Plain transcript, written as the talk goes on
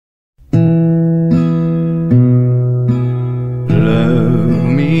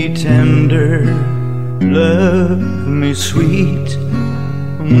tender, love me sweet,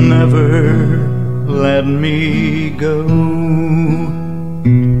 never let me go.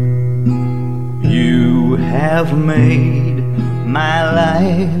 You have made my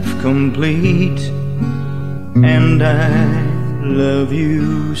life complete, and I love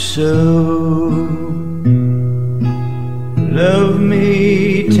you so. Love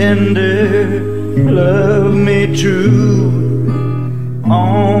me tender, love me true,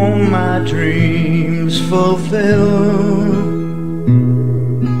 all my dreams fulfill.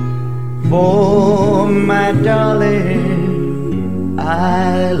 For my darling,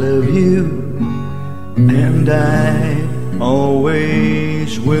 I love you, and I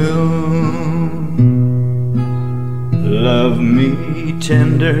always will. Love me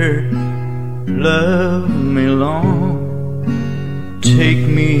tender, love me long, take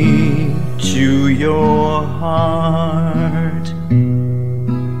me to your heart,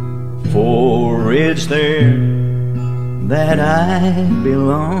 for it's there that I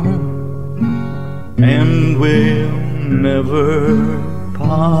belong, and will never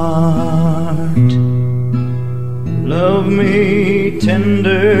part. Love me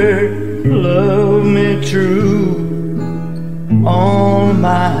tender, love me true, all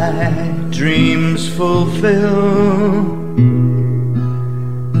my dreams fulfill.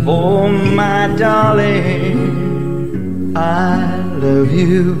 For my darling, I love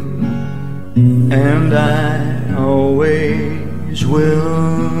you, and I always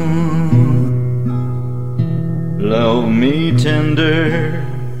will. Love me tender,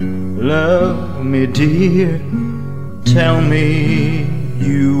 love me dear, tell me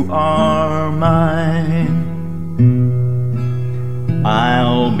you are mine.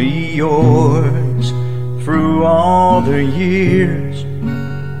 I'll be yours through all the years,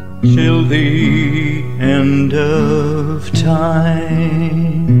 till the end of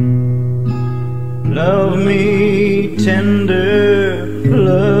time. Love me tender,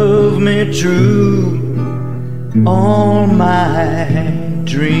 love me true, all my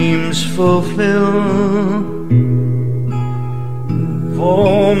dreams fulfill.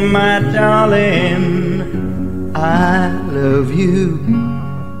 For my darling, I love you,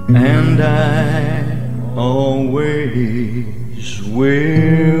 and I always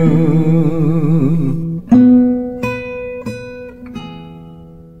will.